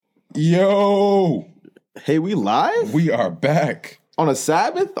Yo! Hey, we live? We are back. On a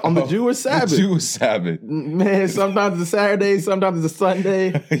Sabbath? On the Jewish Sabbath? The Jewish Sabbath. Man, sometimes it's a Saturday, sometimes it's a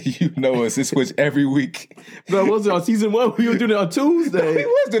Sunday. You know us. It switch every week. Bro, what was it on season 1? We were doing it on Tuesday. We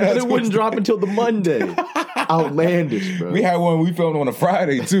was doing it on and it wouldn't drop until the Monday. Outlandish, bro. We had one we filmed on a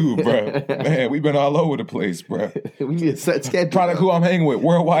Friday, too, bro. Man, we've been all over the place, bro. We need a set schedule. Product who I'm hanging with.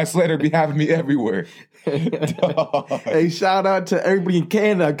 Worldwide Slater be having me everywhere. Hey, shout out to everybody in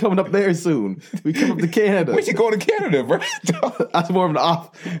Canada coming up there soon. We come up to Canada. We should go to Canada, bro. That's more of an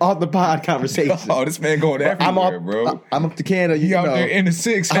off the pod conversation. Oh, this man going everywhere, bro. I'm up to Canada. You out there in the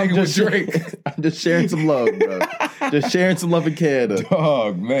 6 hanging with Drake. I'm just sharing some love, bro. Just sharing some love in Canada.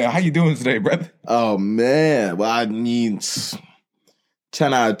 Dog, man. How you doing today, brother? Oh, man. Well, I need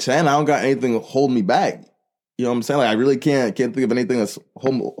 10 out of 10. I don't got anything holding me back. You know what I'm saying? Like, I really can't think of anything that's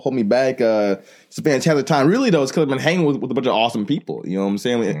hold me back. It's a fantastic time. Really, though, it's because I've been hanging with a bunch of awesome people. You know what I'm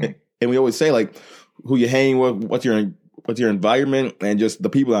saying? Mm-hmm. And we always say, like, who you hang with, what's your environment, and just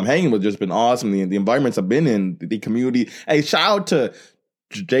the people I'm hanging with just been awesome. The environments I've been in, the community. Hey, shout out to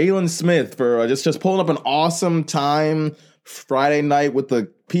Jalen Smith for just pulling up an awesome time Friday night with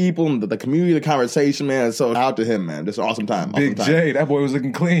the people and the community, the conversation, man. So out to him, man. Just an awesome time. Big J, that boy was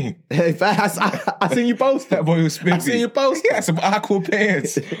looking clean. Hey, fast. I seen you post. That boy was spiffy. I seen you post. He had some aqua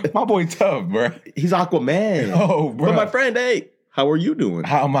pants. My boy tough, bro. He's Aquaman. Oh, bro. But my friend, hey, how are you doing?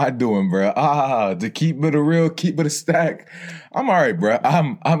 How am I doing, bro? To keep it a real, keep it a stack. I'm all right, bro.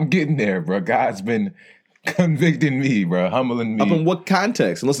 I'm getting there, bro. God's been convicting me, bro, humbling me. Up in what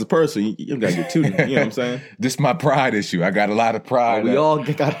context? Unless it's personal, you don't gotta get too. You know what I'm saying? This is my pride issue. I got a lot of pride. We all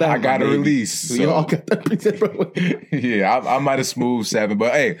got that. I got to release. We all got that. Yeah, I might have smooth 7,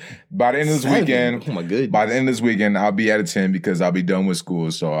 but hey, by the end of this weekend, oh my goodness. By the end of this weekend, I'll be at a 10 because I'll be done with school.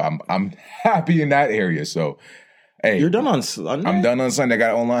 So I'm happy in that area. So. Hey, you're done on Sunday? I'm done on Sunday. I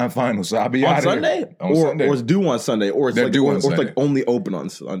got online finals, so I'll be out Sunday? On Sunday. Or it's due on Sunday, or it's they're like due on Sunday. Or it's like only open on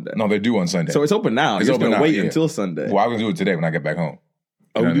Sunday. No, they're due on Sunday. So it's open now. It's you're open just gonna now, wait until Sunday. Well, I'm gonna do it today when I get back home.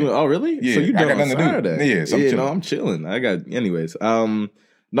 Oh, really? Yeah. So you done I got on Saturday? Yeah, so I'm chilling. Anyways.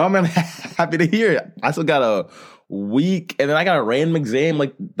 No, man, happy to hear it. I still got a week, and then I got a random exam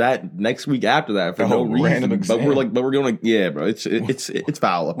like that next week after that for no reason. Random exam. But we're going yeah, bro. It's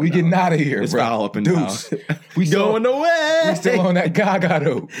foul up. We getting out of here, it's bro. Foul up and Deuce. down. We going away. We still on that Gaga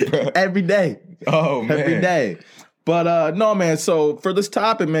though, every day. Oh man, every day. But no, man. So for this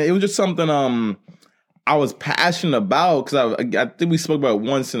topic, man, it was just something I was passionate about because I think we spoke about it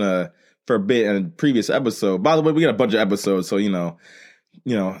once for a bit in a previous episode. By the way, we got a bunch of episodes, so you know,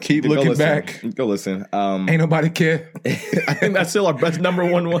 keep looking back. Go listen. Ain't nobody care. I think that's still our best number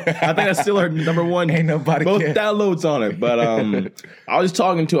one. I think that's still our number one. Ain't nobody both care. Downloads on it. But I was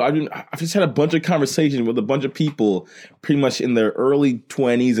talking to. I've just had a bunch of conversations with a bunch of people, pretty much in their early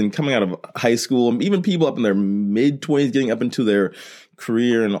 20s and coming out of high school, even people up in their mid 20s, getting up into their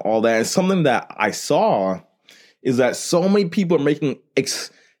career and all that. And something that I saw is that so many people are making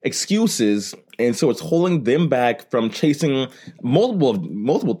excuses, and so it's holding them back from chasing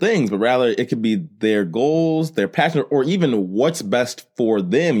multiple things, but rather it could be their goals, their passion, or even what's best for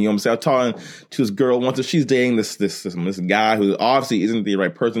them. You know what I'm saying? I was talking to this girl once, and she's dating this guy who obviously isn't the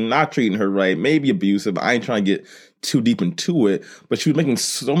right person, not treating her right, maybe abusive. I ain't trying to get too deep into it, but she was making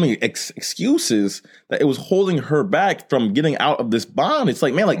so many excuses that it was holding her back from getting out of this bond. It's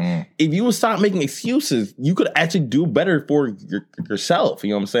like, man, if you would stop making excuses, you could actually do better for yourself.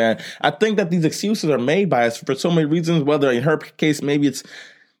 You know what I'm saying? I think that these excuses are made by us for so many reasons, whether in her case, maybe it's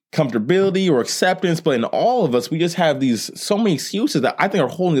comfortability or acceptance, but in all of us, we just have so many excuses that I think are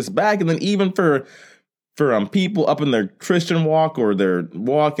holding us back. And then even for people up in their Christian walk or their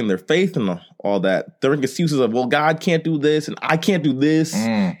walk in their faith and all that, they're making excuses of, well, God can't do this and I can't do this. You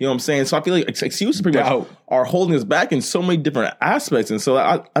know what I'm saying? So I feel like excuses pretty much are holding us back in so many different aspects. And so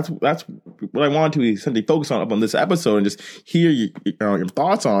that's what I wanted to essentially focus on up on this episode and just hear your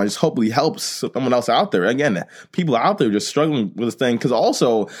thoughts on. Just hopefully helps someone else out there. Again, people out there just struggling with this thing. Because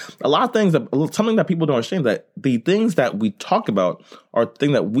also a lot of things something that people don't understand, that the things that we talk about are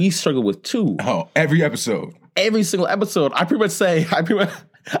things that we struggle with too. Oh, every episode. Every single episode, I pretty much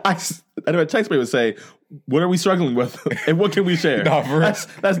text me would say, what are we struggling with? And what can we share? No, that's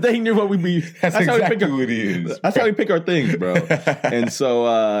dang near what we be. That's exactly what it is. That's how we pick our things, bro. and so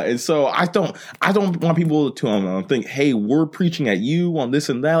I don't want people to think, hey, we're preaching at you on this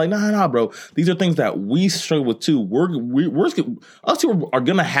and that. Like, nah, bro. These are things that we struggle with too. Us two are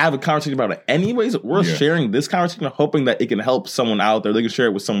gonna have a conversation about it anyways. We're sharing this conversation, hoping that it can help someone out there. They can share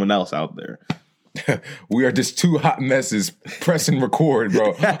it with someone else out there. We are just two hot messes pressing record,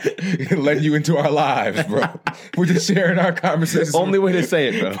 bro. Letting you into our lives, bro. We're just sharing our conversations. Only way to say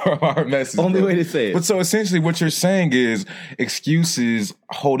it, bro. From our messes. Only way to say it. But so essentially what you're saying is excuses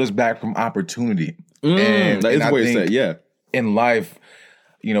hold us back from opportunity. That is the way to say it, yeah. In life,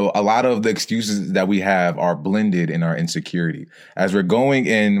 you know, a lot of the excuses that we have are blended in our insecurity. As we're going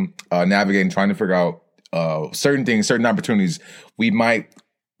in, navigating, trying to figure out certain things, certain opportunities, we might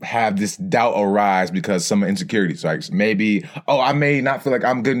have this doubt arise because some insecurities. Like maybe, I may not feel like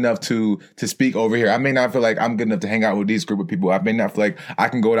I'm good enough to speak over here. I may not feel like I'm good enough to hang out with these group of people. I may not feel like I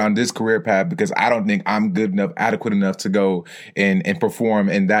can go down this career path because I don't think I'm good enough, adequate enough to go and perform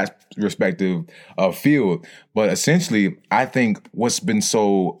in that respective field. But essentially, I think what's been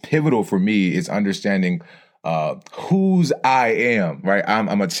so pivotal for me is understanding whose I am, right?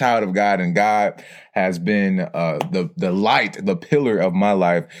 I'm a child of God, and God has been the light, the pillar of my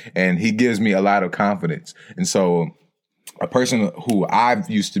life, and he gives me a lot of confidence. And so a person who I've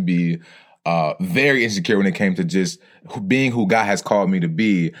used to be very insecure when it came to just being who God has called me to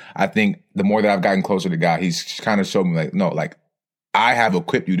be, I think the more that I've gotten closer to God, he's kind of showed me like, no, like, I have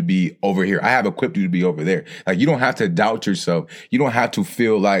equipped you to be over here. I have equipped you to be over there. Like, you don't have to doubt yourself. You don't have to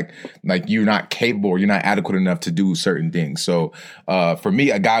feel like you're not capable or you're not adequate enough to do certain things. So, for me,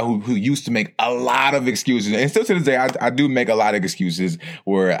 a guy who used to make a lot of excuses, and still to this day, I do make a lot of excuses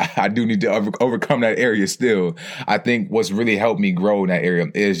where I do need to overcome that area still. I think what's really helped me grow in that area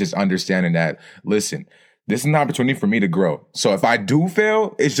is just understanding that, listen, this is an opportunity for me to grow. So if I do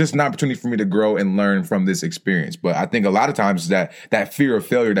fail, it's just an opportunity for me to grow and learn from this experience. But I think a lot of times that fear of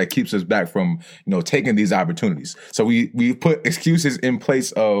failure that keeps us back from, taking these opportunities. So we put excuses in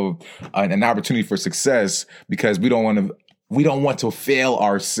place of an opportunity for success because we don't want to fail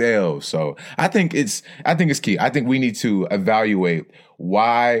ourselves. So I think it's key. I think we need to evaluate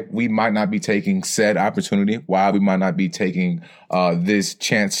why we might not be taking said opportunity, why we might not be taking this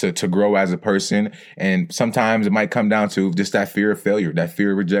chance to grow as a person. And sometimes it might come down to just that fear of failure, that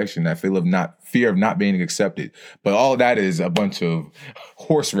fear of rejection, that fear of not being accepted. But all of that is a bunch of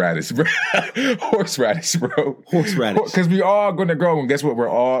horseradish, bro. Horseradish, bro. Horseradish. Because we all going to grow, and guess what? We're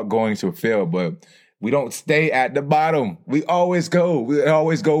all going to fail, but we don't stay at the bottom. We always go. We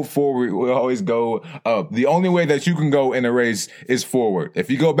always go forward. We always go up. The only way that you can go in a race is forward. If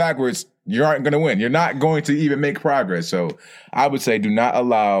you go backwards, you aren't going to win. You're not going to even make progress. So I would say do not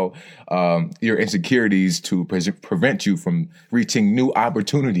allow your insecurities to prevent you from reaching new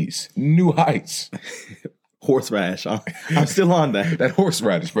opportunities, new heights. Horseradish. I'm still on that. That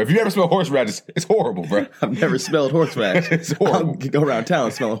horseradish, bro. If you ever smell horseradish, it's horrible, bro. I've never smelled horseradish. It's horrible. I'll go around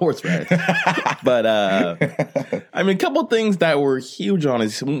town smelling horseradish. But, a couple things that were huge on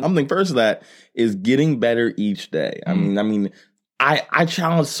is something first of that is getting better each day. I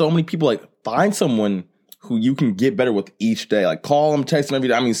challenge so many people, like, find someone who you can get better with each day. Like, call them, text them every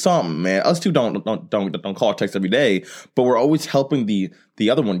day. Something, man. Us two don't call or text every day, but we're always helping the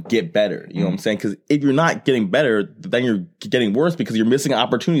other one get better. You know what I'm saying? Because if you're not getting better, then you're getting worse because you're missing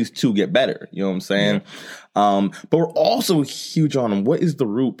opportunities to get better. You know what I'm saying? Yeah. But we're also huge on what is the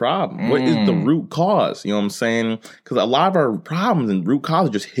root problem? What is the root cause? You know what I'm saying? Because a lot of our problems and root cause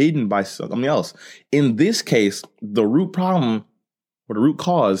are just hidden by something else. In this case, the root problem or the root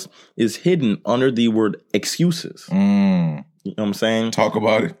cause is hidden under the word excuses. You know what I'm saying? Talk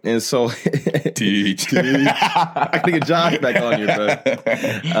about it. And so teach. I can get Josh back on here,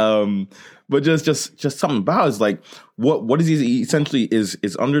 bro. But just something about it is like what is essentially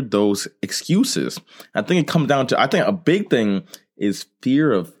is under those excuses. I think it comes down to a big thing is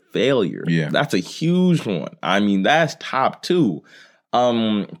fear of failure. Yeah. That's a huge one. That's top two.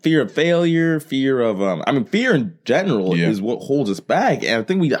 Fear of failure, fear of fear in general is what holds us back. And I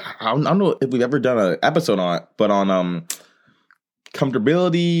think I don't know if we've ever done an episode on it, but on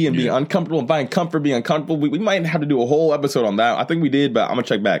comfortability and being uncomfortable and finding comfort being uncomfortable. We might have to do a whole episode on that. I think we did, but I'm gonna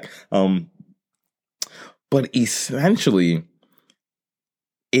check back. But essentially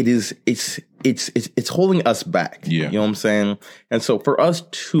it's holding us back. Yeah. You know what I'm saying? And so for us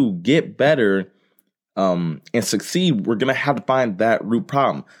to get better and succeed, we're gonna have to find that root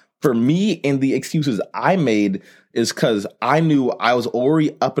problem. For me, and the excuses I made is because I knew I was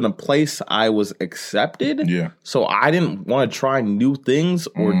already up in a place I was accepted. Yeah. So I didn't want to try new things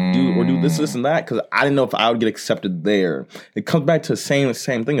or do this and that because I didn't know if I would get accepted there. It comes back to the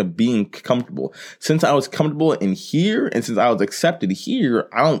same thing of being comfortable. Since I was comfortable in here and since I was accepted here,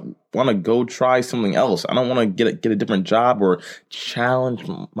 I don't want to go try something else. I don't want to get a different job or challenge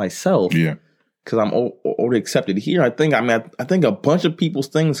myself. Yeah. Because I'm already accepted here. I think a bunch of people's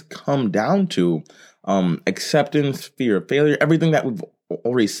things come down to acceptance, fear of failure, everything that we've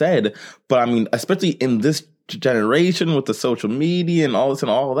already said. But I mean, especially in this generation with the social media and all this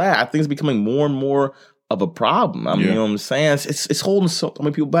and all that, I think it's becoming more and more of a problem. I mean, you know what I'm saying? It's holding so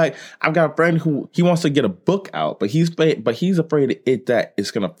many people back. I've got a friend who he wants to get a book out, but he's afraid that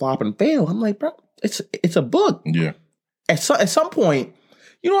it's gonna flop and fail. I'm like, bro, it's a book. Yeah. At some point,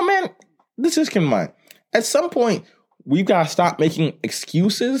 you know what, man? This is in mind. At some point, we've got to stop making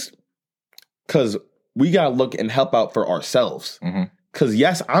excuses because we got to look and help out for ourselves. Because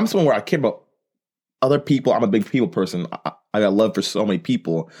yes, I'm someone where I care about other people. I'm a big people person. I got love for so many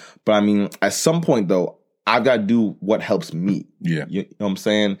people. But I mean, at some point though, I've got to do what helps me. Yeah. You know what I'm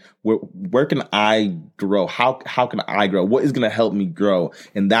saying? Where can I grow? How can I grow? What is going to help me grow?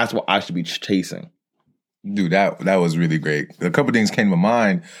 And that's what I should be chasing. Dude, that was really great. A couple things came to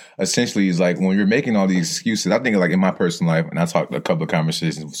mind. Essentially, is like when you're making all these excuses. I think like in my personal life, and I talked a couple of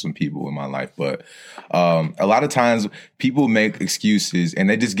conversations with some people in my life, but a lot of times people make excuses and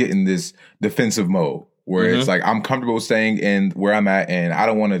they just get in this defensive mode where it's like I'm comfortable staying in where I'm at and I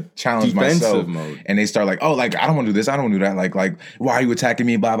don't want to challenge myself. Mode. And they start like, oh, like I don't want to do this, I don't want to do that. Like why are you attacking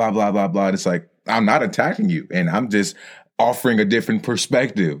me? Blah blah blah blah blah. And it's like I'm not attacking you, and I'm just offering a different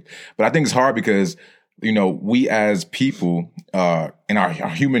perspective. But I think it's hard because, you know, we as people, in our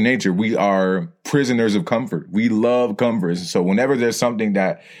human nature, we are prisoners of comfort. We love comfort. So whenever there's something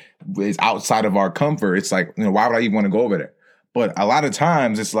that is outside of our comfort, it's like, you know, why would I even want to go over there? But a lot of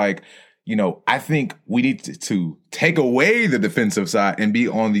times it's like, you know, I think we need to take away the defensive side and be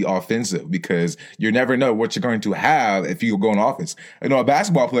on the offensive, because you never know what you're going to have if you go on offense. You know, a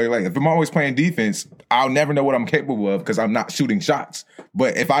basketball player, like if I'm always playing defense, I'll never know what I'm capable of because I'm not shooting shots.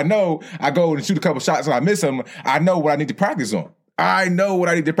 But if I know I go and shoot a couple shots and I miss them, I know what I need to practice on. I know what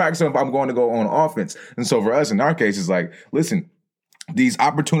I need to practice on if I'm going to go on offense. And so for us, in our case, it's like, listen, these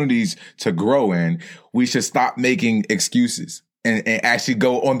opportunities to grow in, we should stop making excuses. And actually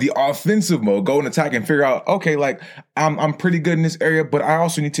go on the offensive mode, go and attack and figure out, okay, like I'm pretty good in this area, but I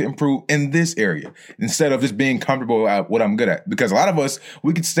also need to improve in this area instead of just being comfortable at what I'm good at. Because a lot of us,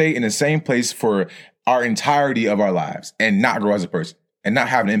 we could stay in the same place for our entirety of our lives and not grow as a person and not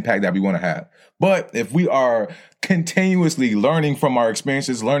have an impact that we want to have. But if we are continuously learning from our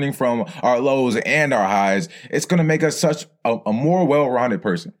experiences, learning from our lows and our highs, it's going to make us such a more well-rounded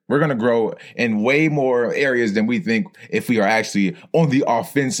person. We're going to grow in way more areas than we think if we are actually on the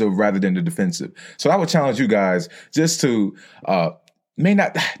offensive rather than the defensive. So I would challenge you guys just to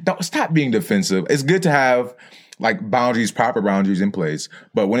don't stop being defensive. It's good to have like proper boundaries in place.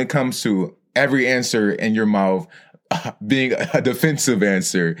 But when it comes to every answer in your mouth being a defensive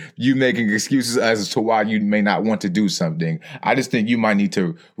answer, you making excuses as to why you may not want to do something, I just think you might need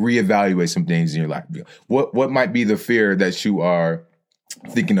to reevaluate some things in your life. What might be the fear that you are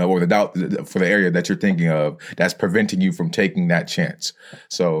thinking of, or the doubt for the area that you're thinking of that's preventing you from taking that chance?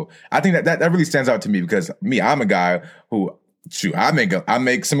 So I think that really stands out to me, because I'm a guy who, I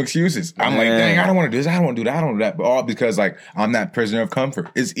make some excuses. I'm like, dang, I don't want to do this, I don't want to do that, I don't want to do that, but all because like I'm that prisoner of comfort.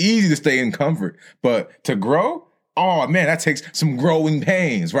 It's easy to stay in comfort, but to grow, oh man, that takes some growing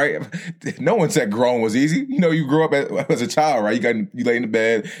pains, right? No one said growing was easy. You know, you grew up as a child, right? You lay in the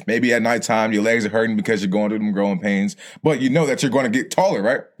bed, maybe at nighttime, your legs are hurting because you're going through them growing pains, but you know that you're going to get taller,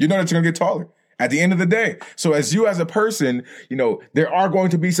 right? You know that you're going to get taller at the end of the day. So as a person, you know, there are going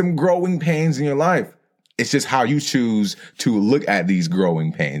to be some growing pains in your life. It's just how you choose to look at these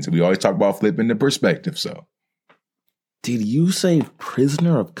growing pains. We always talk about flipping the perspective. So, did you say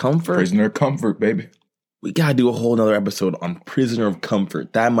prisoner of comfort? Prisoner of comfort, baby. We gotta do a whole nother episode on prisoner of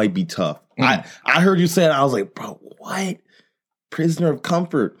comfort. That might be tough. I heard you say it. I was like, bro, what? Prisoner of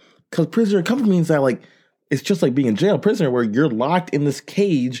comfort? Because prisoner of comfort means that like it's just like being in jail. Prisoner, where you're locked in this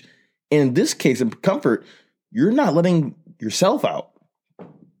cage. And in this case, in comfort, you're not letting yourself out.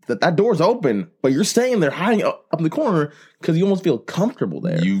 That door's open, but you're staying there hiding up in the corner because you almost feel comfortable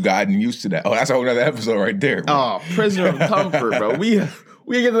there. You've gotten used to that. Oh, that's a whole other episode right there, bro. Oh, prisoner of comfort, bro. We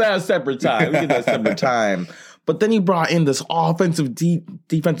get to that a separate time. But then you brought in this offensive,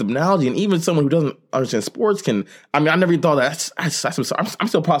 defensive analogy, and even someone who doesn't understand sports can. I mean, I never even thought that. I'm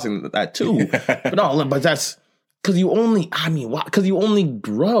still processing that too. but that's because you only. I mean, why? Because you only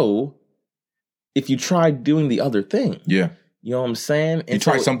grow if you try doing the other thing. Yeah. You know what I'm saying? And you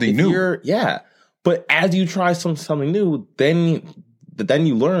try something new. Yeah. But as you try something new, then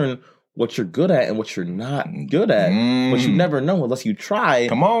you learn what you're good at and what you're not good at. But you never know unless you try.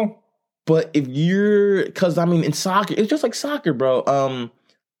 Come on. But because I mean, in soccer, it's just like soccer, bro.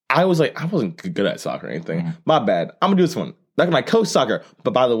 I wasn't good at soccer or anything. My bad. I'm gonna do this one. Back when I coached soccer.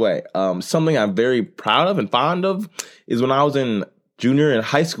 But by the way, something I'm very proud of and fond of is when I was in junior in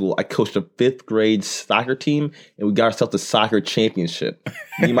high school, I coached a 5th grade soccer team, and we got ourselves the soccer championship.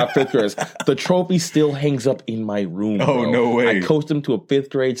 Me and my 5th graders. The trophy still hangs up in my room. Oh, bro. no way. I coached them to a 5th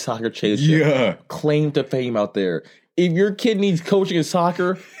grade soccer championship. Yeah. Claim to fame out there. If your kid needs coaching in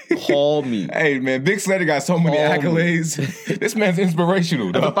soccer, call me. Hey, man, Big Slater got so many accolades. This man's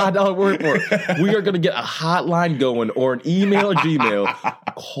inspirational. That's a $5 word for it. We are going to get a hotline going or an email or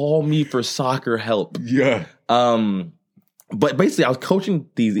Gmail. Call me for soccer help. Yeah. But basically, I was coaching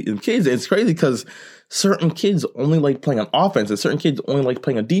these kids. It's crazy because certain kids only like playing on offense and certain kids only like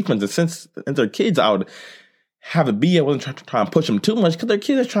playing on defense. And since they're kids, I would have it be I wasn't trying to push them too much because they're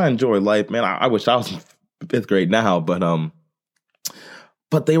kids that try to enjoy life. Man, I wish I was in 5th grade now,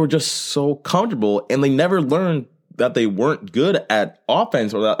 but they were just so comfortable and they never learned that they weren't good at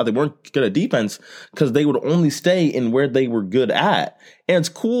offense or that they weren't good at defense because they would only stay in where they were good at. And it's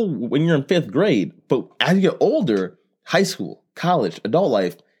cool when you're in 5th grade, but as you get older, high school, college, adult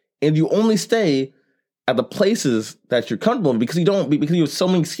life, and you only stay at the places that you're comfortable in because you have so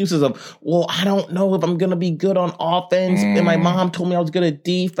many excuses of, well, I don't know if I'm going to be good on offense. And my mom told me I was good at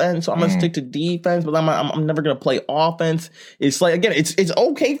defense, so I'm going to stick to defense, but I'm never going to play offense. It's like, again, it's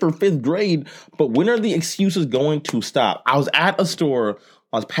okay for 5th grade, but when are the excuses going to stop? I was at a store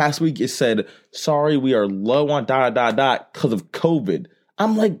this past week. It said, sorry, we are low on ... because of COVID.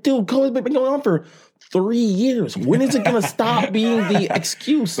 I'm like, dude, COVID's been going on for 3 years. When is it going to stop being the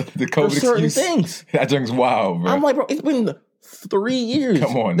excuse The COVID for certain excuse. things? That drink's wild, bro. I'm like, bro, it's been 3 years.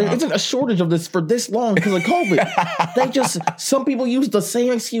 Come on There now. isn't a shortage of this for this long because of COVID. Some people use the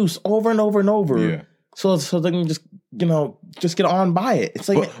same excuse over and over and over. Yeah. So they can just get on by it. It's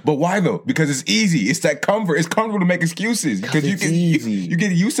like, but why though? Because it's easy. It's that comfort. It's comfortable to make excuses because it's easy. You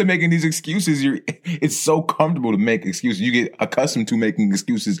get used to making these excuses. It's so comfortable to make excuses. You get accustomed to making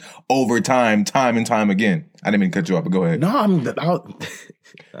excuses over time and time again. I didn't mean to cut you off, but go ahead. No, I don't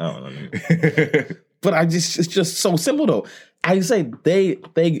know. But it's just so simple though. I say they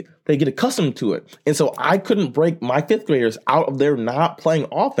get accustomed to it. And so I couldn't break my 5th graders out of their not playing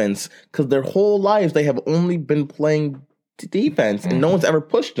offense because their whole lives they have only been playing defense and no one's ever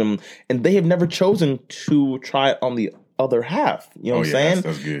pushed them and they have never chosen to try it on the other half. You know what I'm saying?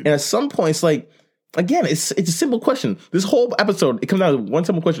 That's good. And at some points, like, again, it's a simple question. This whole episode, it comes down to one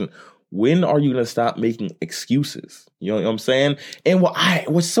simple question. When are you going to stop making excuses? You know what I'm saying? And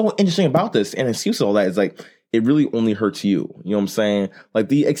what's so interesting about this and excuses, all that is like, it really only hurts you. You know what I'm saying? Like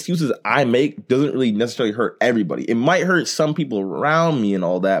the excuses I make doesn't really necessarily hurt everybody. It might hurt some people around me and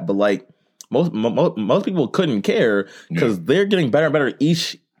all that, but like most people couldn't care because they're getting better and better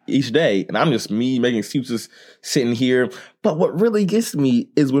each day. And I'm just me making excuses sitting here. But what really gets me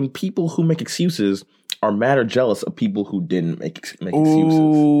is when people who make excuses are mad or jealous of people who didn't make excuses.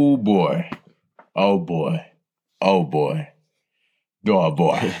 Oh boy. Oh boy. Oh boy. Oh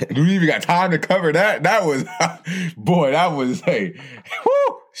boy. Do we even got time to cover that? That was, boy, that was, hey,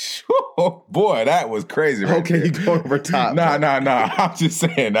 whew, boy, that was crazy. Right okay, there. you go over top. Nah. I'm just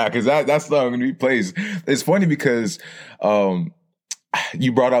saying that because that's not going to be plays. It's funny because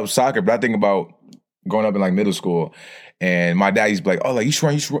you brought up soccer, but I think about growing up in like middle school. And my dad used to be like, oh, like, you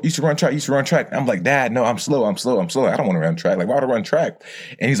should run track. I'm like, Dad, no, I'm slow. I don't want to run track. Like, why would I run track?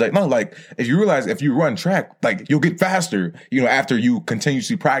 And he's like, no, like, if you realize if you run track, like, you'll get faster, after you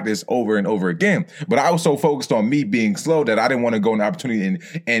continuously practice over and over again. But I was so focused on me being slow that I didn't want to go in the opportunity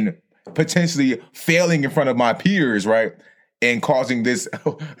and potentially failing in front of my peers, right? And causing this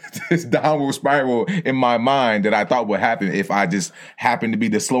downward spiral in my mind that I thought would happen if I just happened to be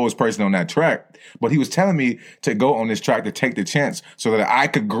the slowest person on that track. But he was telling me to go on this track to take the chance so that I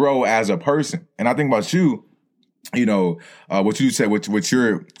could grow as a person. And I think about you, what you said with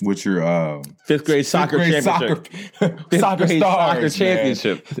your 5th grade soccer championship. Soccer stars, soccer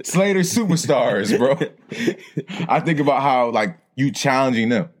championship. Man. Slater superstars, bro. I think about how like you challenging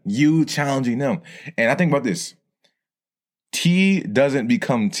them. And I think about this. Tea doesn't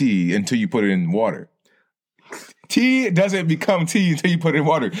become tea until you put it in water. Tea doesn't become tea until you put it in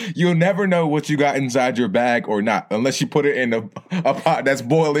water. You'll never know what you got inside your bag or not unless you put it in a pot that's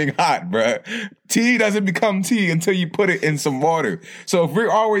boiling hot, bruh. Tea doesn't become tea until you put it in some water. So if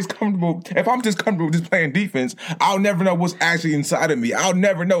we're always comfortable, if I'm just comfortable just playing defense, I'll never know what's actually inside of me. I'll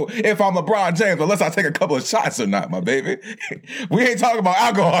never know if I'm LeBron James unless I take a couple of shots or not, my baby. We ain't talking about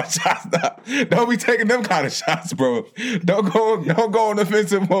alcohol shots now. Don't be taking them kind of shots, bro. Don't go on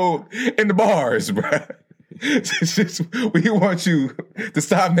offensive mode in the bars, bruh. We want you to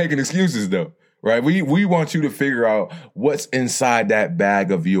stop making excuses, though, right? We want you to figure out what's inside that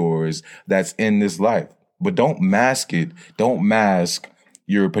bag of yours that's in this life. But don't mask it. Don't mask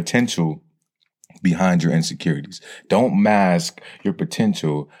your potential behind your insecurities. Don't mask your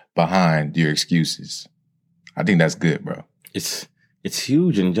potential behind your excuses. I think that's good, bro. It's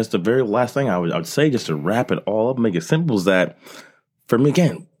huge. And just the very last thing I would say, just to wrap it all up, make it simple, is that for me,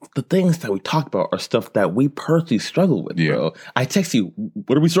 again, the things that we talk about are stuff that we personally struggle with, bro. I text you,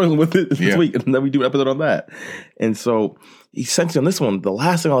 what are we struggling with this week? And then we do an episode on that. And so essentially on this one, the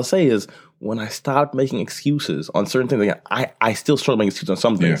last thing I'll say is when I stopped making excuses on certain things, again, I still struggle making excuses on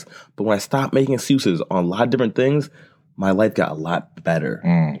some things, but when I stopped making excuses on a lot of different things, my life got a lot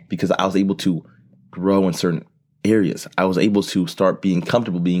better because I was able to grow in certain areas. I was able to start being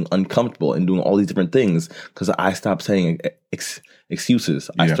comfortable, being uncomfortable, and doing all these different things because I stopped saying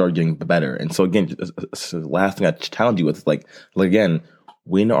excuses. I started getting better. And so again, the last thing I challenge you with is like again,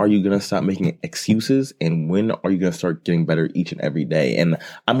 when are you going to stop making excuses, and when are you going to start getting better each and every day? And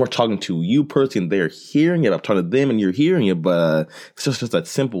I'm more talking to you personally, and they're hearing it. I'm talking to them, and you're hearing it. But it's just that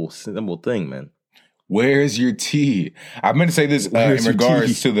simple thing, man. Where's your tea? I meant to say this in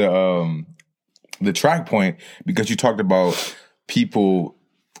regards to the track point, because you talked about people,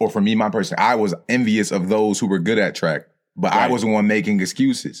 or for me, my person, I was envious of those who were good at track, but I was the one making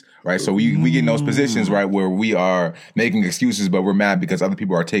excuses, right? So we get in those positions, right, where we are making excuses, but we're mad because other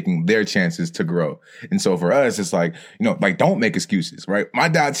people are taking their chances to grow. And so for us, it's like, don't make excuses, right? My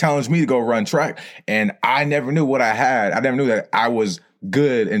dad challenged me to go run track, and I never knew what I had. I never knew that I was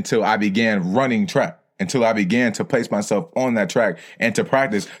good until I began running track. Until I began to place myself on that track and to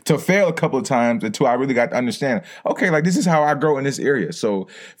practice, to fail a couple of times until I really got to understand, okay, like this is how I grow in this area. So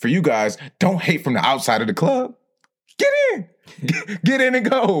for you guys, don't hate from the outside of the club. Get in. Get in and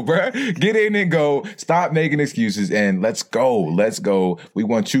go, bruh. Get in and go. Stop making excuses and let's go. Let's go. We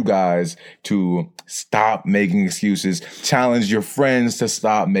want you guys to stop making excuses. Challenge your friends to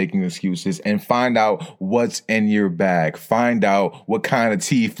stop making excuses and find out what's in your bag. Find out what kind of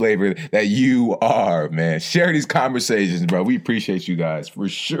tea flavor that you are, man. Share these conversations, bro. We appreciate you guys for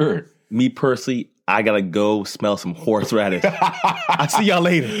sure. Me personally, I gotta go smell some horseradish. I'll see y'all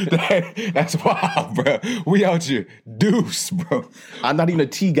later. That's wild, bro. We out here. Deuce, bro. I'm not even a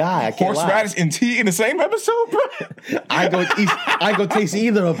tea guy. I can't horseradish and tea in the same episode, bro? I go taste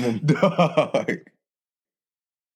either of them. Dog.